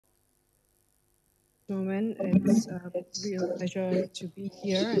Norman. It's a real pleasure to be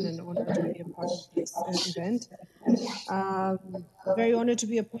here and an honor to be a part of this event. Very honored to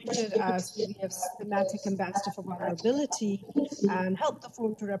be appointed as CVF's Thematic Ambassador for Vulnerability and help the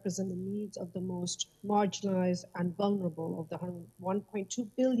forum to represent the needs of the most marginalized and vulnerable of the 1.2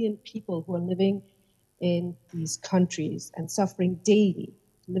 billion people who are living in these countries and suffering daily,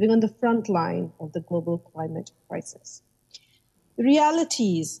 living on the front line of the global climate crisis. The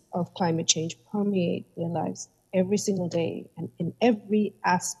realities of climate change permeate their lives every single day and in every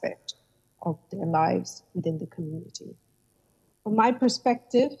aspect of their lives within the community. From my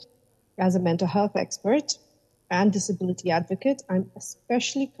perspective, as a mental health expert and disability advocate, I'm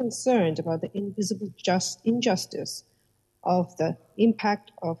especially concerned about the invisible injustice of the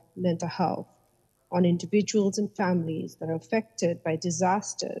impact of mental health on individuals and families that are affected by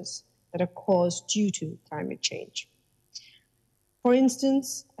disasters that are caused due to climate change. For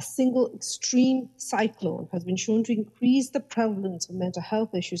instance, a single extreme cyclone has been shown to increase the prevalence of mental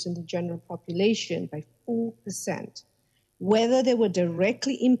health issues in the general population by 4%, whether they were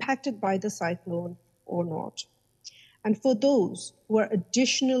directly impacted by the cyclone or not. And for those who are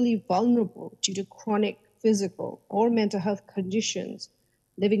additionally vulnerable due to chronic physical or mental health conditions,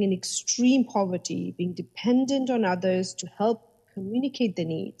 living in extreme poverty, being dependent on others to help communicate their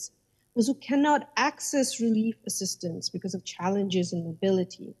needs, those who cannot access relief assistance because of challenges in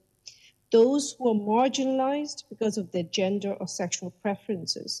mobility, those who are marginalized because of their gender or sexual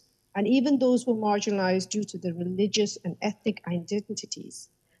preferences, and even those who are marginalized due to their religious and ethnic identities,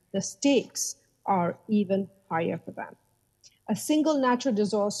 the stakes are even higher for them. A single natural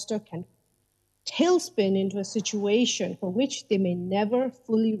disaster can tailspin into a situation for which they may never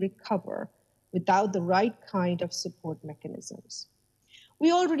fully recover without the right kind of support mechanisms.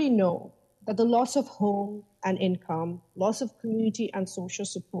 We already know that the loss of home and income, loss of community and social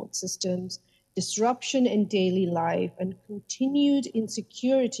support systems, disruption in daily life, and continued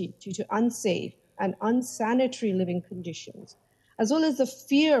insecurity due to unsafe and unsanitary living conditions, as well as the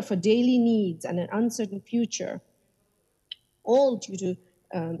fear for daily needs and an uncertain future, all due to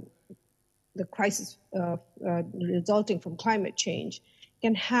the crisis resulting from climate change,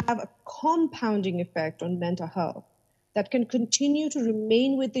 can have a compounding effect on mental health that can continue to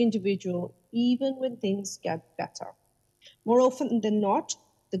remain with the individual even when things get better. More often than not,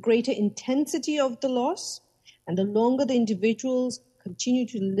 the greater intensity of the loss and the longer the individuals continue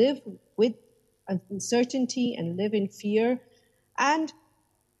to live with uncertainty and live in fear, and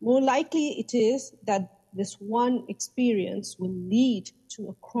more likely it is that this one experience will lead to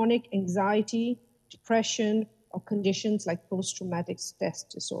a chronic anxiety, depression, or conditions like post-traumatic stress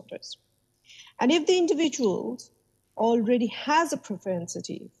disorders. And if the individuals already has a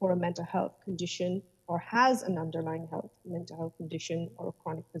propensity for a mental health condition or has an underlying mental health condition or a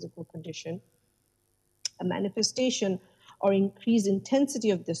chronic physical condition, a manifestation or increased intensity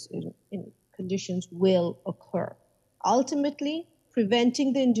of this conditions will occur, ultimately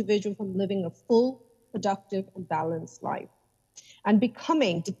preventing the individual from living a full, productive, and balanced life, and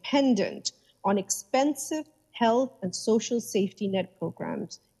becoming dependent on expensive health and social safety net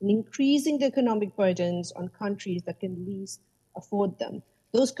programs, and increasing the economic burdens on countries that can least afford them,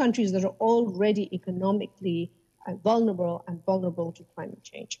 those countries that are already economically vulnerable to climate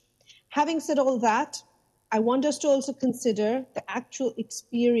change. Having said all that, I want us to also consider the actual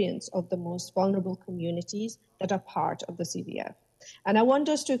experience of the most vulnerable communities that are part of the CVF. And I want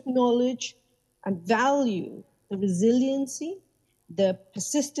us to acknowledge and value the resiliency, the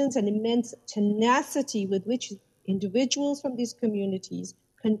persistence and immense tenacity with which individuals from these communities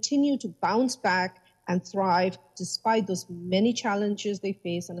continue to bounce back and thrive despite those many challenges they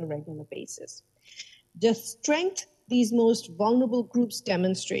face on a regular basis. The strength these most vulnerable groups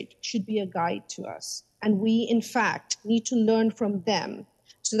demonstrate should be a guide to us, and we, in fact, need to learn from them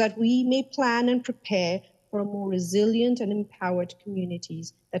so that we may plan and prepare for a more resilient and empowered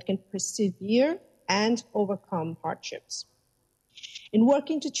communities that can persevere and overcome hardships. In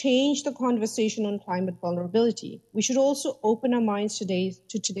working to change the conversation on climate vulnerability, we should also open our minds to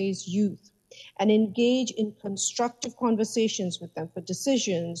today's youth and engage in constructive conversations with them for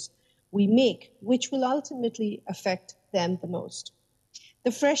decisions we make, which will ultimately affect them the most.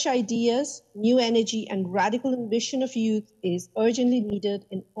 The fresh ideas, new energy, and radical ambition of youth is urgently needed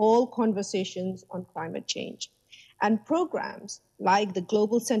in all conversations on climate change. And programs like the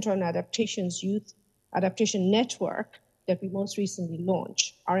Global Center on Adaptation's Youth Adaptation Network that we most recently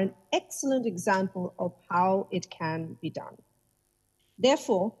launched are an excellent example of how it can be done.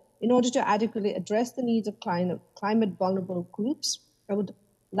 Therefore, in order to adequately address the needs of climate vulnerable groups, I would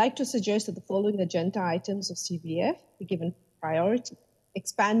like to suggest that the following agenda items of CVF be given priority: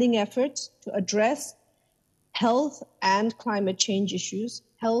 expanding efforts to address health and climate change issues,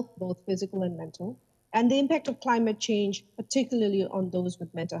 health both physical and mental, and the impact of climate change, particularly on those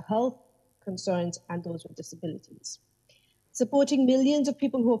with mental health concerns and those with disabilities. Supporting millions of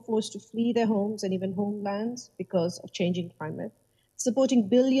people who are forced to flee their homes and even homelands because of changing climate. Supporting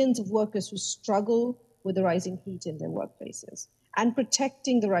billions of workers who struggle with the rising heat in their workplaces. And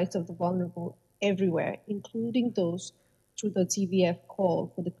protecting the rights of the vulnerable everywhere, including those through the CVF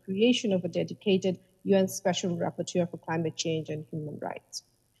call for the creation of a dedicated UN Special Rapporteur for Climate Change and Human Rights.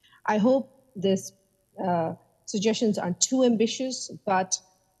 I hope these suggestions aren't too ambitious, but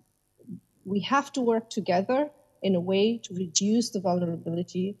we have to work together in a way to reduce the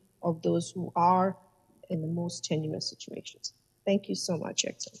vulnerability of those who are in the most tenuous situations. Thank you so much,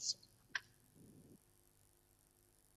 Excellency.